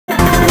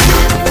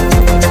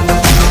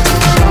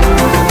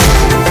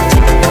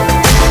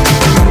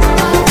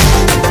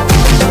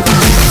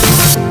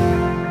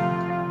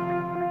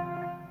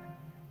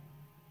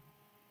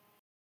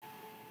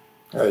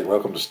Hey,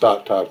 welcome to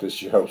Stock Talk. This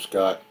is your host,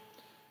 Scott.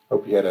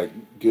 Hope you had a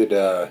good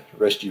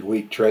rest of your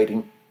week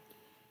trading.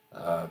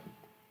 Uh,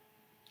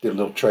 did a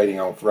little trading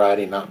on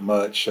Friday, not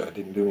much.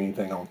 Didn't do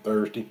anything on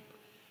Thursday.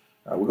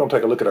 We're going to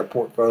take a look at our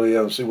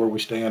portfolio and see where we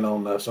stand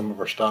on some of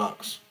our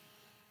stocks.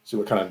 See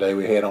what kind of day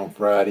we had on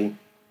Friday.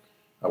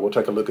 We'll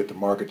take a look at the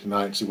market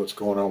tonight and see what's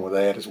going on with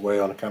that as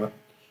well, and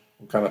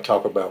we'll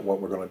talk about what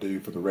we're going to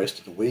do for the rest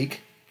of the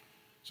week.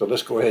 So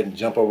let's go ahead and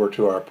jump over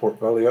to our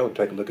portfolio and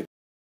take a look at.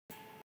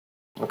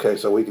 Okay,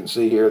 so we can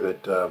see here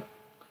that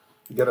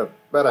we got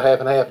about a half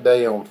and half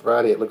day on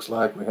Friday. It looks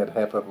like we had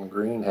half of them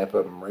green, half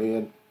of them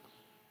red.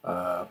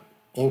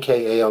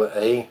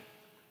 NKLA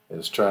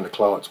is trying to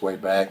claw its way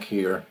back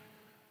here.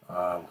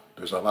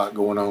 There's a lot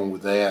going on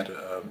with that.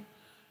 If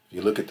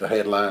you look at the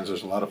headlines,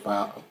 there's a lot of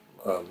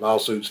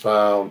lawsuits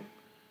filed.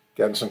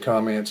 Gotten some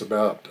comments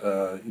about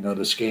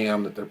the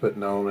scam that they're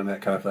putting on and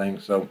that kind of thing.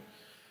 So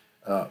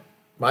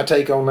my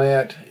take on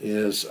that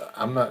is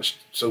I'm not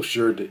so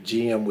sure that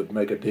GM would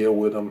make a deal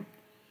with them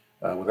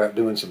without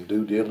doing some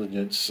due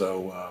diligence.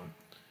 So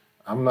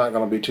I'm not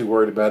going to be too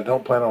worried about it.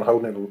 Don't plan on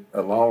holding it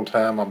a long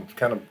time. I'm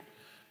kind of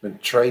been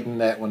trading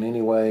that one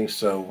anyway.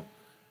 So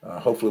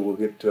hopefully we'll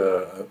get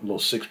a little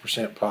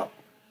 6% pop,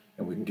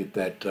 and we can get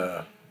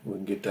that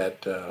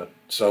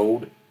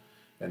sold.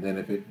 And then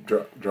if it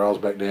draws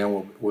back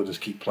down, we'll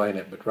just keep playing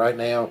it. But right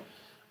now,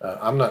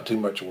 I'm not too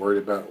much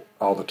worried about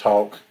all the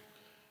talk.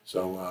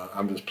 So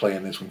I'm just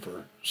playing this one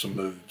for some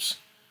moves.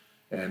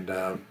 And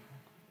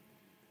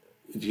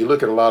if you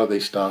look at a lot of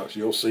these stocks,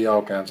 you'll see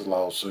all kinds of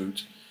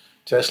lawsuits.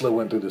 Tesla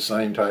went through the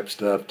same type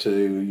stuff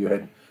too. You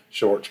had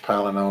shorts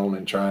piling on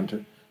and trying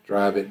to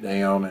drive it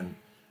down, and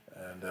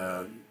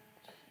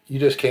you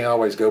just can't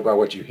always go by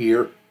what you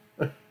hear.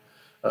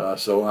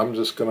 So I'm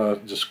just gonna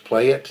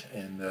play it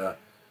and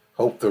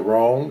hope they're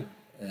wrong.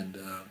 And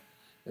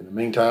in the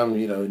meantime,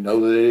 know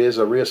that it is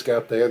a risk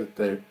out there,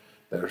 that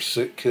there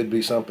could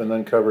be something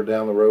uncovered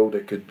down the road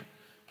that could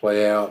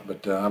play out,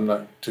 but I'm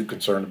not too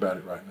concerned about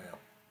it right now.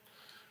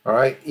 All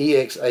right,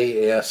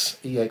 EXAS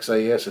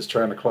is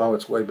trying to claw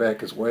its way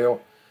back as well.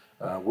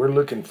 We're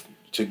looking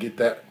to get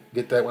that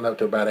one up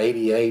to about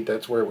 88.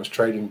 That's where it was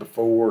trading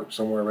before,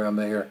 somewhere around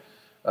there.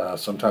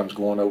 Sometimes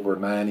going over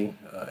 90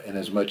 and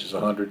as much as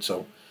 100.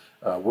 So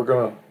we're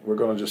gonna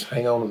just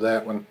hang on to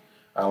that one.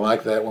 I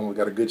like that one. We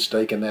got a good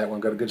stake in that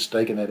one. Got a good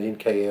stake in that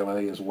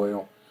NKLA as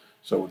well.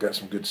 So we got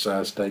some good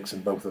size stakes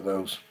in both of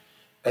those.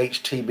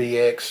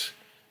 HTBX,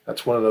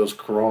 that's one of those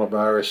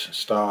coronavirus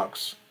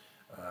stocks.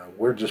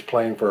 We're just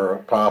playing for a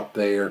pop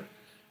there.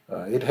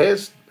 It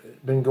has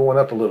been going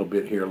up a little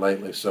bit here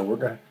lately, so we're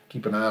going to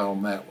keep an eye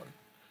on that one.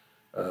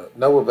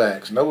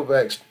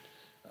 NVAX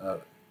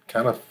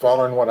kind of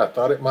following what I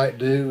thought it might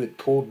do. It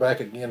pulled back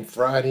again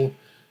Friday.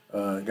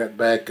 Got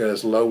back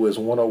as low as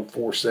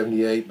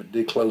 104.78, but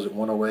did close at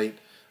 108.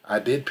 I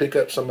did pick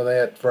up some of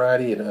that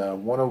Friday at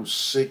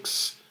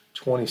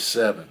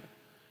 106.27.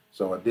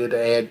 So I did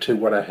add to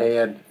what I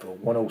had for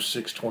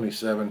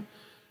 106.27.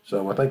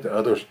 So I think the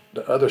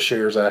other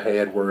shares I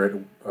had were at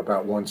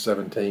about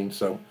 117.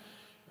 So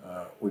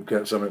we've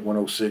got some at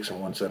 106 and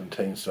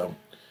 117. So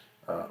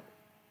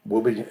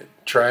we'll be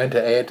trying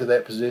to add to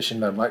that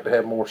position. I'd like to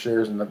have more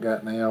shares than I've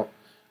got now.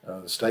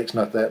 The stake's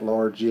not that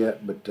large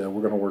yet, but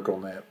we're going to work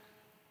on that.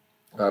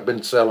 I've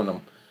been selling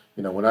them.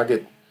 When I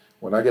get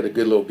a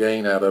good little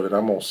gain out of it,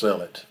 I'm going to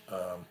sell it.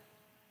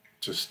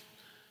 To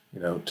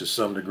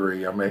some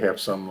degree. I may have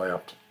some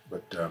left,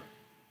 but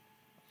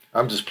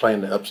I'm just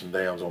playing the ups and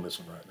downs on this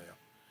one right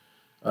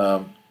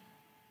now.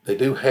 They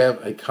do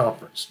have a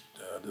conference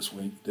this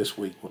week.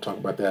 We'll talk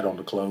about that on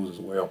the close as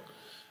well.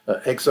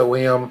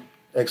 XOM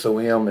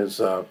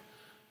is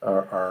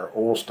our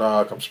oil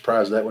stock. I'm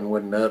surprised that one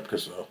wasn't up,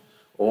 because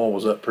oil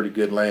was up pretty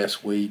good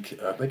last week.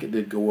 I think it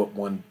did go up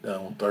one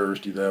on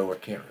Thursday, though. I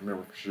can't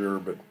remember for sure,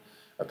 but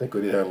I think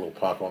we did have a little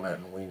pop on that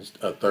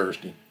on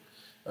Thursday.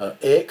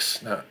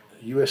 Now,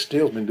 U.S.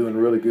 Steel's been doing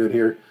really good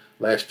here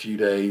last few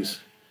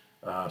days.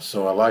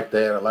 So I like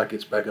that. I like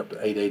it's back up to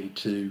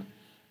 882.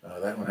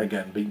 That one had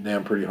gotten beaten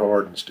down pretty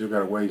hard and still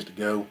got a ways to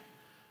go.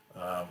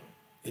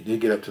 It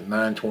did get up to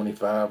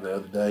 925 the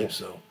other day,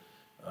 so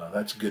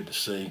that's good to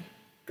see.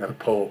 Got a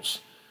pulse.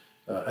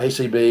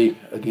 ACB,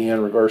 again,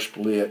 reverse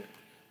split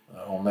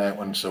on that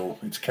one, so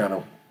it's kind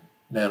of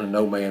down in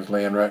no man's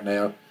land right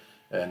now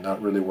and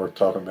not really worth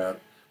talking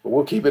about. But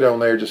we'll keep it on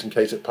there just in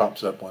case it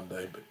pops up one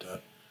day. But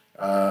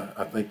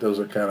I think those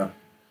are kind of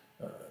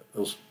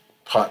those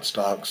pot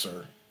stocks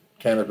or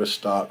cannabis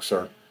stocks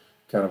are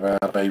kind of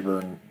out of favor,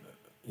 and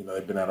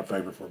they've been out of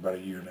favor for about a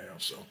year now.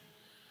 So,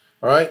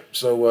 all right,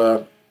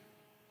 so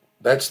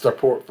that's the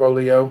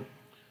portfolio.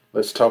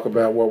 Let's talk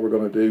about what we're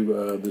going to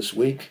do this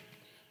week.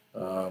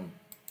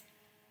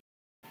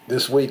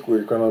 This week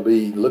we're going to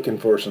be looking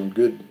for some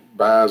good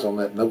buys on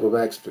that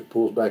NVAX if it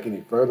pulls back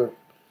any further.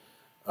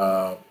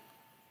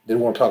 Did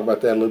want to talk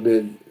about that a little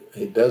bit.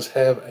 It does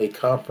have a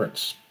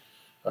conference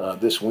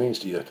this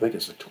Wednesday. I think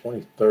it's the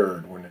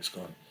 23rd when it's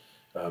going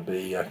to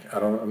be.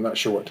 I'm not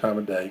sure what time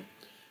of day,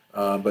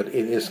 but it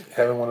is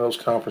having one of those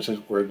conferences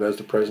where it does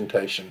the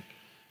presentation.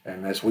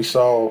 And as we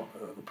saw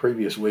the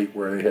previous week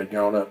where they had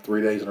gone up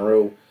 3 days in a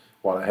row,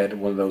 while I had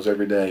one of those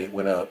every day, it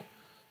went up.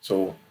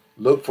 So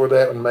look for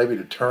that one maybe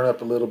to turn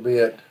up a little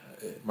bit.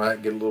 It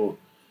might get a little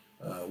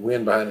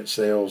wind behind its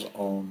sails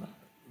on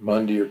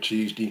Monday or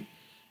Tuesday,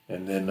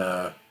 and then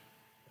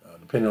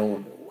depending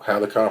on how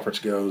the conference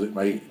goes, it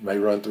may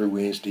run through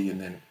Wednesday, and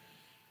then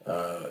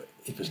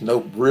if there's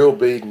no real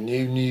big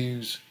new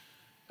news,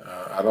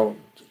 I don't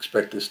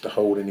expect this to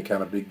hold any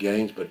kind of big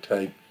gains, but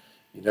hey,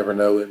 you never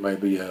know. It may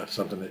be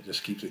something that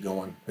just keeps it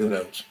going. Who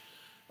knows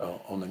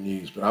on the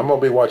news. But I'm going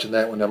to be watching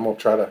that one. I'm going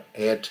to try to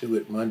add to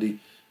it Monday.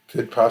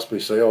 Could possibly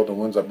sell the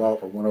ones I bought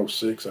for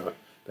 106. I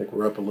think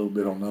we're up a little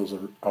bit on those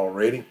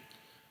already.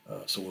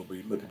 So we'll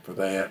be looking for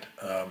that.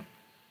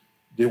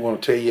 Did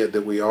want to tell you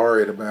that we are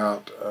at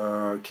about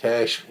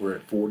cash. We're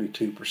at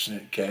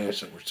 42% cash,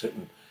 so we're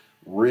sitting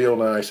real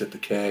nice at the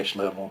cash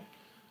level.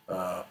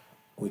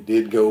 We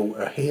did go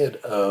ahead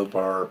of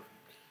our.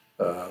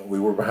 We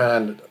were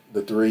behind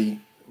the three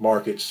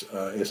markets: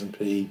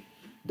 S&P,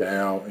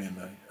 Dow, and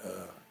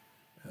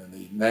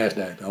the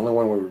Nasdaq. The only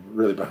one we were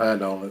really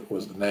behind on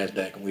was the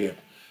Nasdaq, and we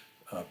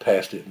have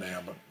passed it now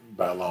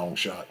by a long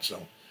shot.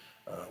 So.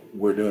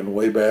 We're doing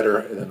way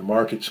better than the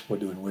markets. We're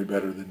doing way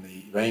better than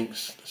the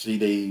banks, the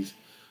CDs,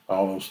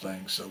 all those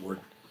things. So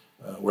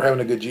we're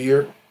having a good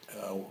year,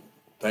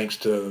 thanks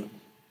to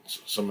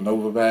some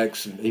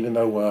NVAX. And even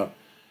though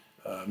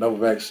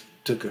NVAX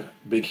took a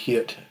big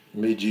hit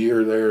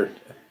mid-year there,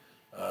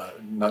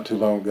 not too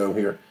long ago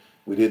here,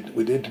 we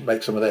did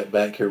make some of that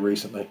back here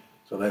recently.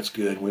 So that's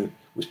good. We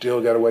still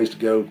got a ways to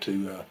go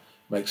to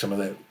make some of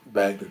that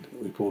back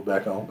that we pulled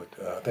back on,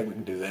 but I think we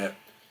can do that.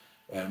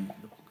 And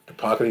the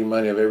pocketing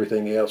money of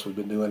everything else we've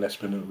been doing, that's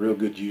been a real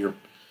good year.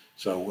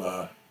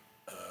 So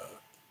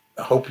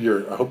I hope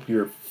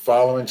you're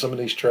following some of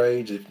these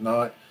trades. If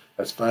not,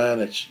 that's fine.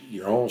 That's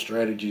your own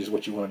strategy is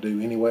what you want to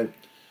do anyway.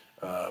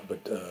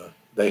 But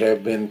they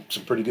have been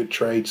some pretty good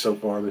trades so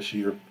far this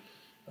year.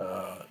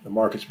 The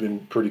market's been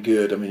pretty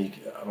good. I mean,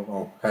 I don't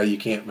know how you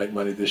can't make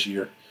money this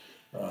year.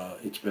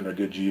 It's been a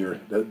good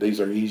year. These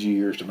are easy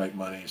years to make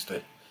money. It's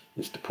the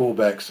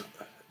pullbacks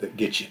that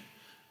get you.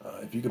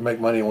 If you can make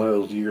money in one of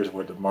those years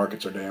where the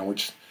markets are down,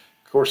 which,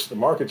 of course, the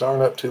markets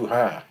aren't up too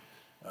high,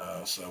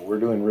 so we're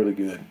doing really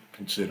good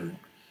considering.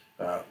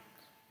 Now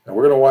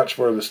we're going to watch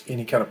for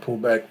any kind of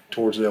pullback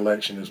towards the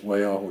election as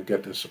well. We've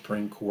got the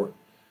Supreme Court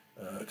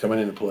coming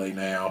into play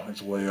now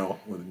as well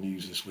with the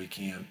news this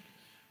weekend.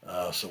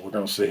 So we're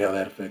going to see how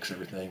that affects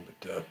everything.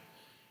 But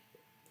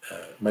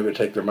maybe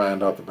take their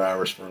mind off the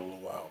virus for a little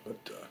while.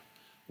 But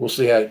we'll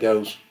see how it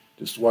goes.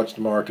 Just watch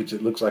the markets.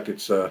 It looks like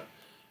it's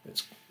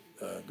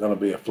going to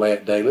be a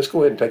flat day. Let's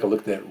go ahead and take a look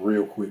at that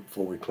real quick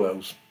before we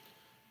close.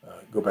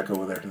 Go back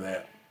over there to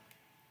that.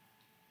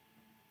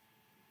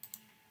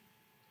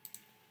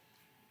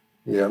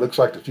 Yeah, it looks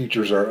like the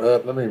futures are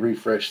up. Let me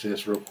refresh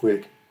this real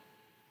quick.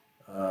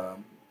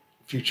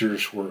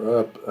 Futures were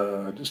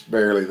up just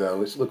barely,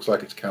 though. It looks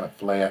like it's kind of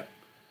flat.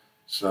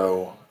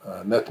 So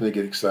nothing to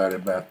get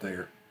excited about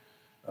there.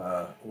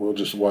 We'll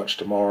just watch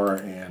tomorrow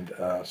and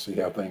see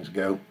how things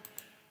go.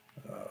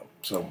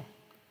 So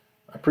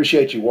I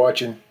appreciate you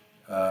watching.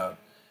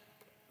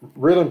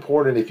 Real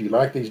important, if you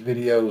like these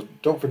videos,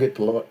 don't forget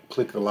to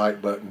click the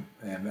like button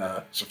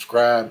and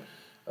subscribe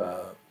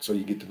so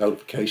you get the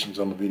notifications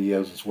on the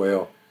videos as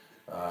well.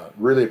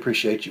 Really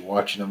appreciate you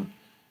watching them.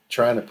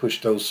 Trying to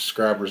push those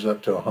subscribers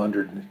up to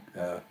 100.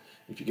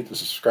 If you get the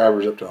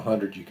subscribers up to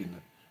 100, you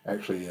can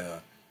actually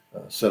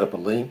set up a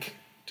link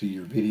to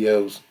your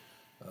videos,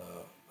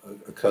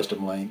 a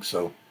custom link.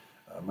 So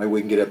maybe we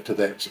can get up to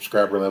that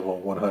subscriber level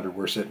of 100.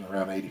 We're sitting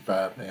around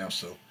 85 now,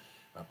 so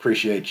I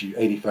appreciate you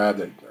 85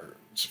 that are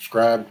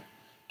subscribed.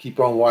 Keep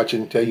on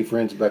watching. Tell your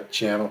friends about the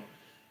channel,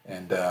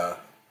 and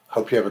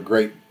hope you have a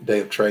great day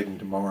of trading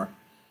tomorrow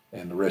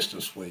and the rest of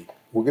this week.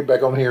 We'll get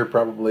back on here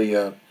probably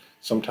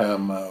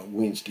sometime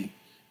Wednesday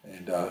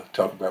and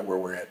talk about where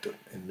we're at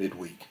in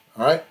midweek.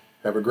 All right?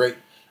 Have a great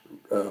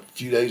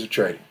few days of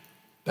trading.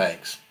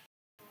 Thanks.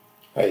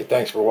 Hey,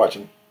 thanks for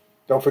watching.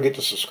 Don't forget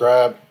to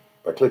subscribe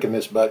by clicking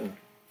this button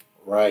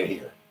right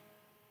here.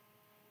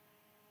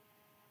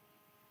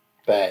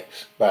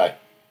 Thanks. Bye.